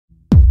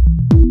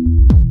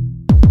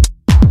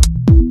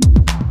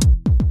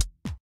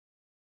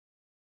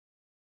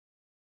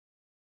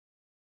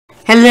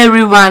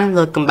everyone,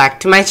 welcome back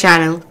to my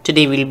channel.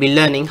 Today we'll be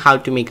learning how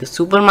to make a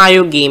Super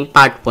Mario game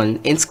part 1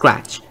 in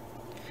Scratch.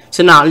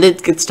 So now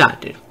let's get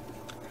started.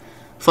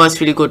 First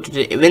we'll go to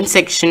the event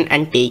section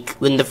and take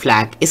when the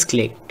flag is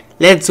clicked.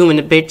 Let's zoom in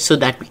a bit so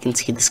that we can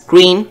see the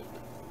screen.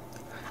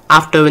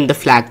 After when the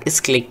flag is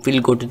clicked,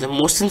 we'll go to the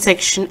motion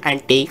section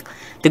and take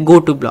the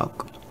go to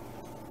block.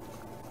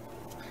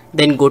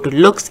 Then go to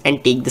looks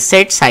and take the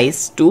set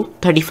size to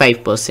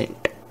 35%.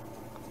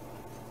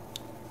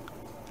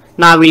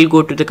 Now we'll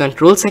go to the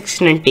control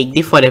section and take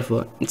the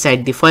forever.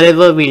 Inside the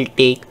forever we'll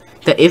take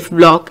the if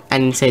block,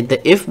 and inside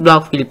the if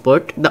block we'll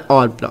put the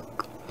or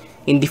block.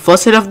 In the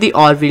first cell of the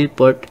or we'll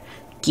put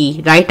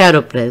key right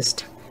arrow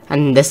pressed,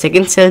 and in the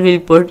second cell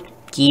we'll put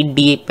key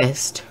D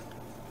pressed.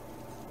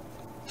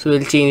 So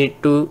we'll change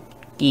it to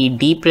key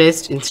D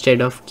pressed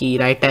instead of key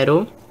right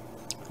arrow.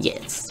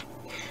 Yes.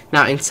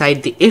 Now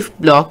inside the if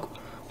block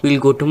we'll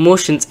go to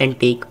motions and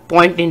take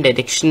point in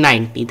direction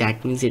 90.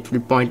 That means it will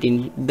point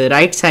in the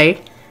right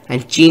side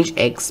and change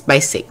X by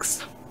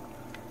 6.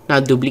 Now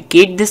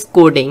duplicate this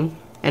coding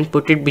and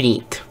put it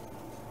beneath.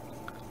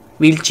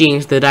 We'll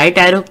change the right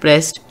arrow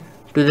pressed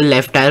to the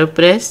left arrow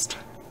pressed,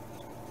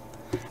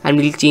 and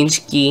we'll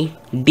change key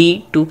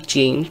D to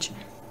change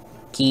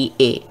key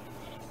A.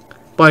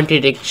 Point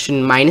in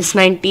direction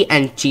 -90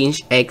 and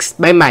change X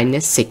by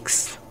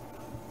 -6.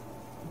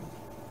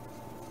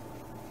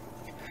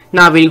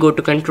 Now we'll go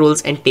to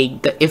controls and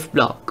take the if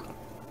block.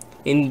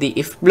 In the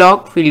if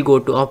block, we'll go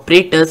to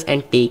operators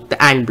and take the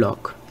AND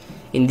block.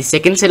 In the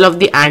second cell of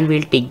the AND,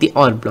 we'll take the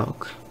OR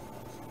block.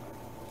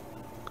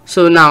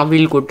 So now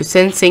we'll go to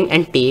sensing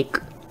and take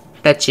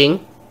touching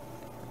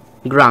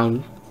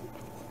ground.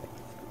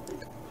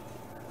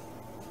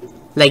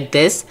 Like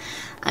this.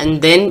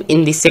 And then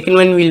in the second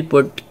one, we'll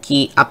put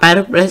key up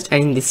arrow pressed,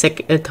 and in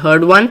the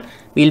third one,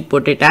 we'll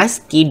put it as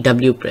key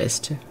W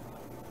pressed.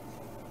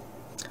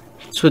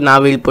 So now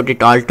we'll put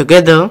it all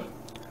together.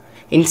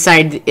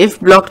 Inside the if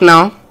block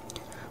now,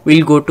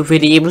 we'll go to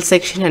variable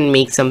section and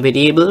make some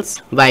variables,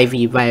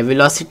 yv, y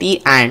velocity,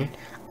 and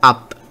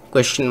up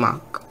question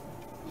mark.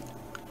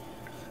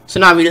 So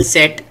now we'll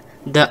set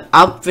the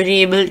up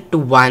variable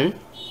to 1,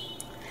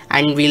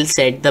 and we'll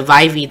set the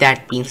yv,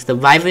 that means the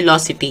y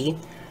velocity,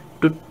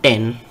 to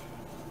 10.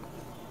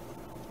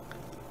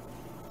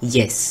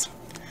 Yes.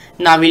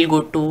 Now we'll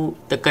go to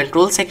the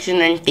control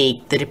section and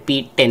take the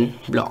repeat 10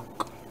 block.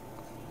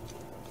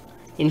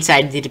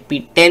 Inside the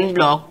repeat 10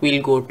 block,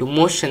 we'll go to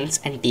motions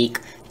and take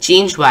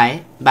change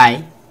y by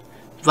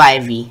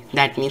yv,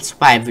 that means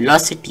y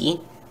velocity,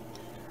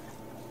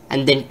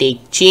 and then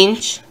take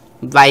change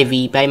yv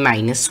by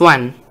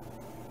 -1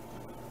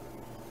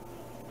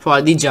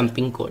 for the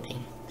jumping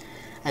coding,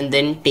 and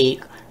then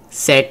take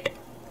set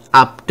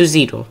up to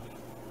 0.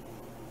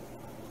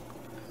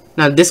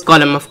 Now this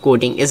column of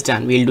coding is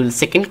done. We'll do the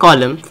second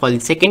column. For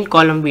the second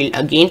column, we'll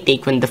again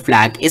take when the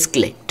flag is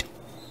clicked.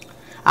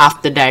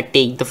 After that,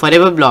 take the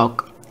forever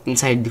block.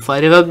 Inside the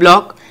forever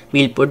block,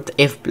 we'll put the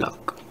if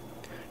block.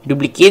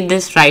 Duplicate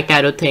this right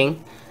arrow thing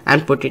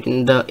and put it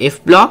in the if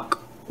block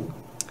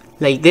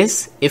like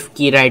this. If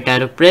key right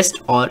arrow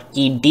pressed or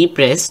key D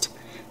pressed,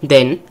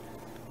 then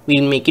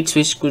we'll make it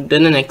switch to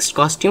the next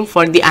costume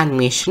for the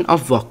animation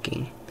of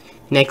walking.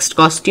 Next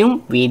costume,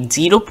 wait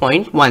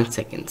 0.1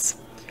 seconds.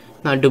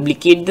 Now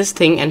duplicate this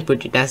thing and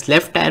put it as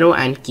left arrow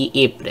and key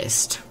A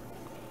pressed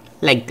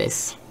like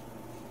this.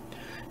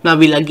 Now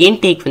we'll again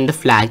take when the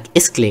flag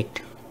is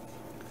clicked.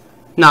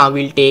 Now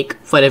we'll take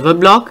forever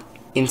block.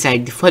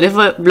 Inside the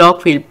forever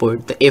block, we'll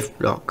put the if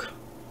block.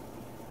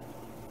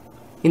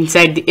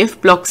 Inside the if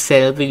block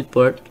cell, we'll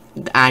put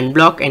the AND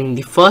block, and in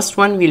the first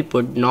one we'll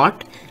put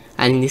not,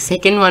 and in the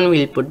second one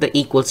we'll put the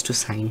equals to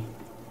sign.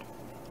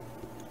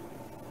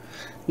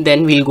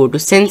 Then we'll go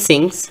to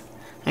sensings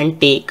and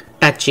take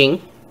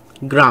touching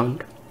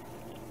ground.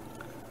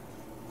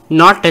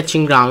 Not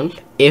touching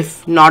ground. If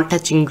not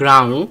touching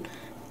ground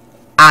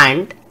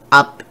and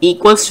up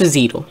equals to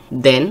 0,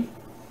 then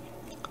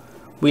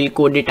we'll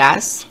code it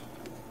as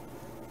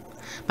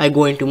by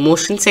going to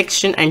motion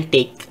section and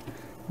take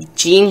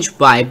change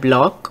y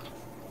block,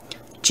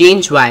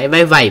 change y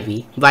by yv,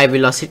 y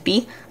velocity,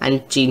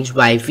 and change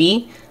yv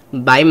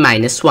by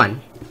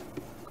 -1.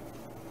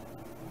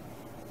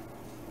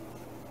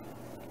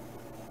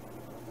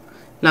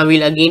 Now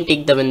we'll again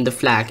take the when the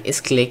flag is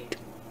clicked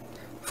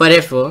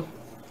forever,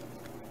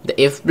 the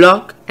if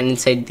block, and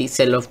inside the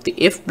cell of the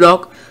if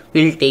block,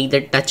 we'll take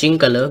the touching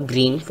color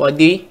green for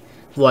the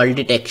wall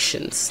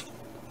detections.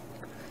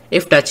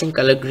 If touching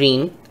color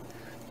green,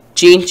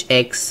 change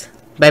X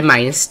by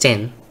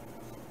 -10.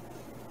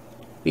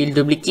 We'll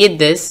duplicate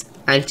this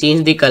and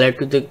change the color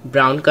to the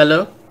brown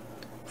color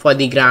for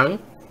the ground.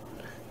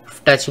 If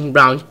touching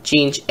brown,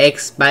 change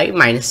X by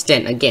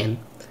 -10 again.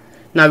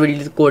 Now we'll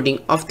do the coding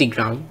of the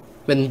ground.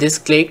 When this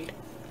clicked,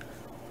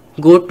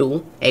 go to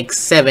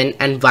X7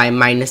 and Y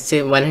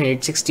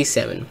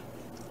 -167.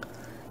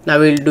 Now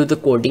we'll do the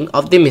coding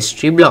of the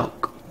mystery block.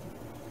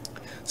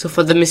 So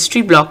for the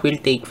mystery block,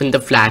 we'll take when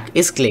the flag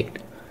is clicked.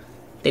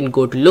 Then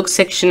go to look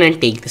section and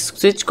take the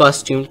switch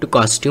costume to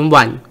costume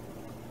 1.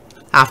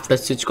 After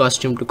switch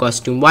costume to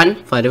costume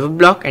 1 forever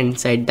block, and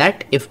inside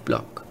that if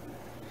block.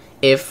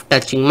 If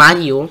touching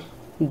Mario,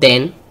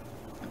 then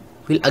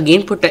we'll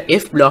again put a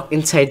if block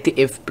inside the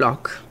if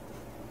block.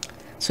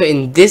 So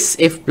in this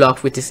if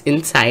block which is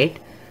inside,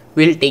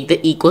 we'll take the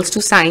equals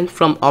to sign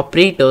from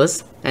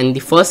operators, and the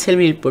first cell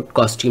we'll put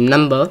costume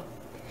number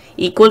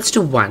equals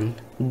to 1.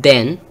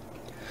 Then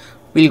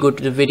we'll go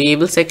to the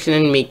variable section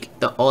and make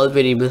the all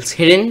variables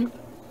hidden.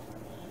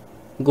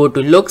 Go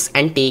to looks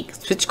and take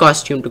switch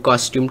costume to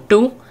costume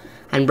 2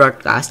 and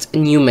broadcast a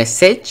new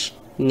message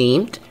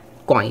named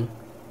coin.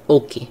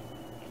 OK.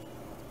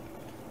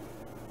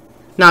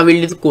 Now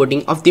we'll do the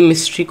coding of the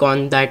mystery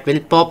coin that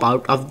will pop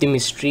out of the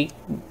mystery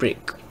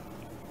brick.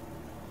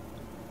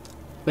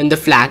 When the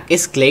flag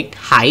is clicked,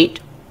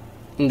 hide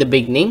in the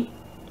beginning,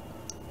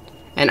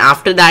 and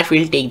after that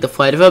we'll take the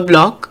forever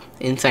block.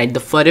 Inside the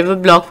forever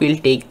block we'll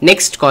take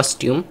next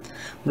costume,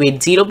 wait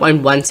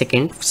 0.1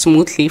 second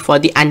smoothly for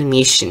the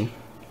animation.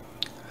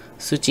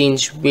 So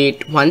change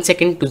wait 1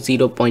 second to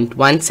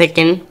 0.1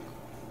 second.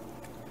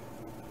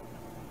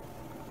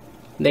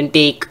 Then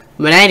take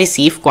when I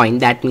receive coin,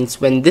 that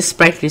means when this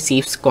sprite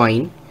receives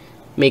coin,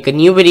 make a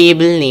new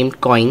variable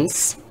named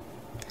coins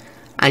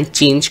and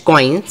change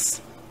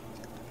coins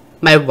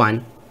by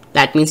 1.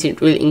 That means it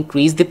will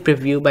increase the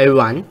preview by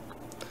 1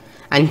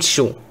 and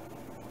show.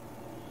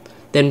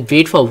 Then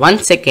wait for 1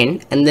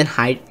 second and then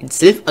hide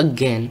itself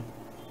again.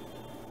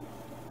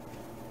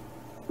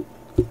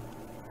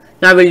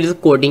 Now we'll do the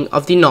coding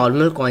of the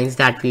normal coins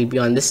that will be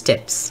on the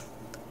steps.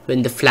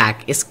 When the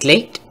flag is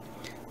clicked,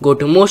 go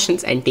to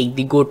motions and take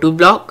the go to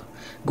block,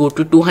 go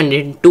to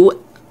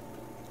 202.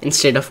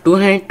 Instead of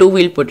 202,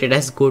 we'll put it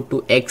as go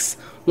to x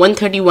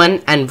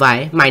 131 and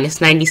y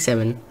minus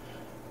 97.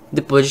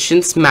 The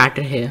positions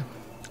matter here.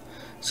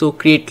 So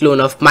create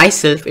clone of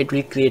myself, it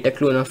will create a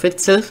clone of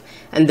itself,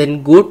 and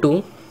then go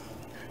to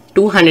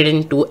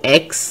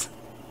 202x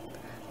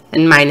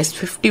and minus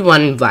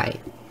 51y.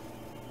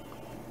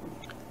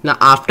 Now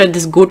after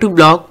this go to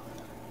block,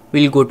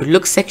 we'll go to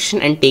look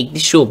section and take the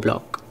show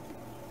block.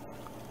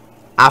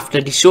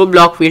 After the show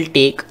block, we'll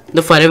take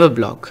the forever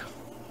block.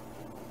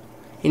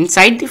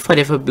 Inside the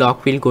forever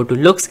block, we'll go to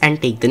looks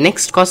and take the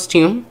next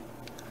costume,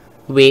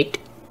 wait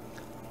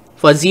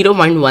for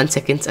 0.1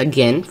 seconds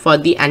again for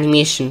the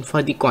animation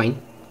for the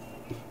coin.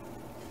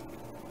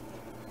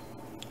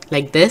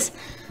 Like this.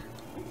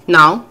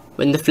 Now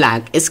when the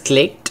flag is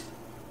clicked,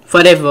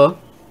 forever,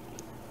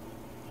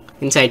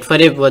 inside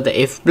forever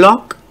the if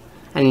block,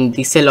 and in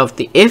the cell of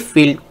the if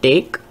we'll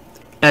take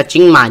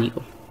touching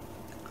Mario.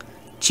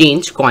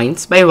 Change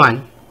coins by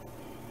 1.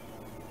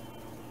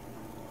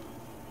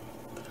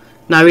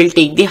 Now we'll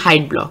take the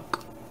hide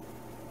block.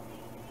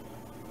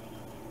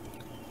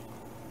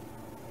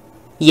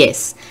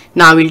 Yes,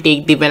 now we'll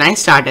take the when I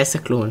start as a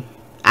clone,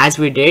 as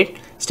we did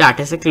start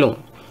as a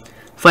clone.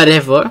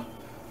 Forever,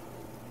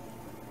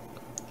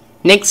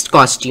 next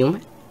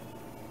costume,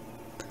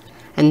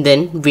 and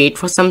then wait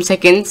for some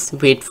seconds,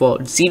 wait for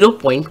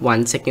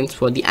 0.1 seconds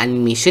for the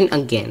animation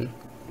again.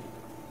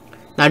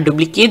 Now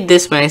duplicate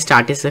this when I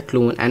start as a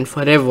clone, and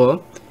forever,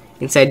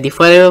 inside the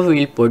forever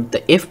we'll put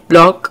the if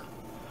block.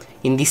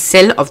 In the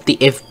cell of the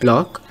if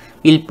block,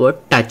 we'll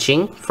put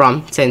touching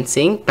from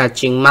sensing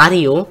touching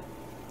Mario,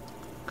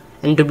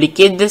 and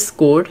duplicate this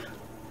code,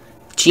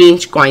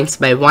 change coins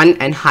by 1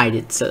 and hide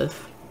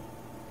itself.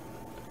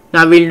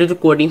 Now we'll do the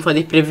coding for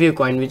the preview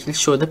coin, which will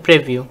show the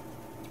preview.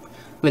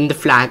 When the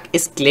flag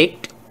is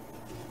clicked,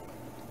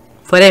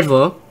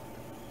 forever,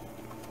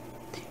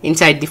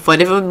 inside the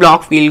forever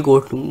block we'll go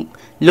to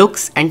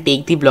looks and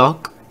take the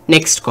block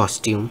next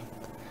costume,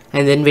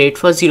 and then wait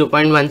for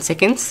 0.1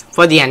 seconds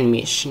for the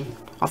animation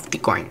of the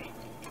coin.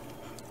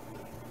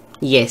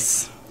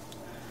 Yes.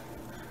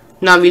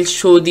 Now we'll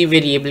show the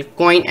variable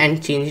coin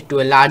and change it to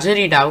a larger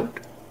readout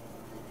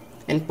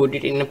and put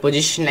it in a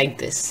position like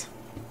this.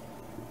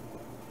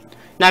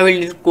 Now we'll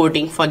do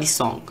coding for the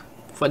song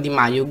for the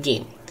Mario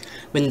game.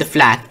 When the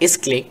flag is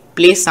clicked,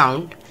 play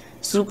sound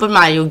Super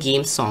Mario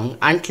game song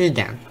until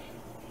then.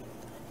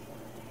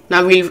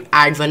 Now we'll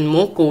add one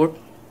more code.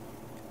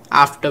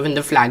 After when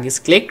the flag is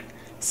clicked,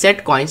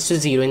 set coins to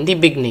 0 in the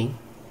beginning.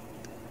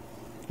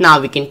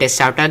 Now we can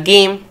test out our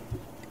game.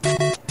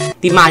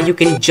 The Mario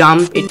can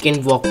jump, it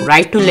can walk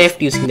right to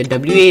left using the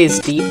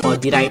WASD or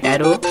the right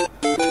arrow.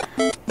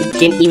 It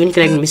can even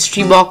collect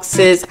mystery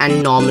boxes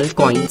and normal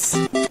coins.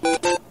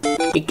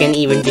 It can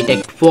even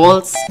detect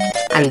walls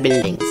and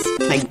buildings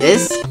like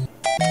this.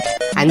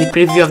 And the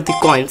preview of the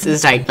coins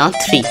is right now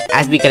 3,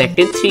 as we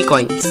collected 3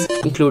 coins,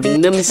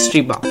 including the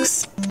mystery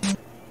box.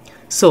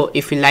 So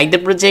if you like the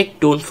project,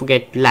 don't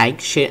forget to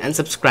like, share and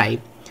subscribe.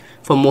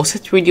 For more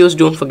such videos,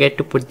 don't forget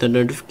to put the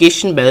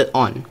notification bell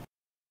on.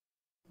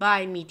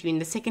 Bye, meet you in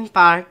the second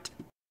part.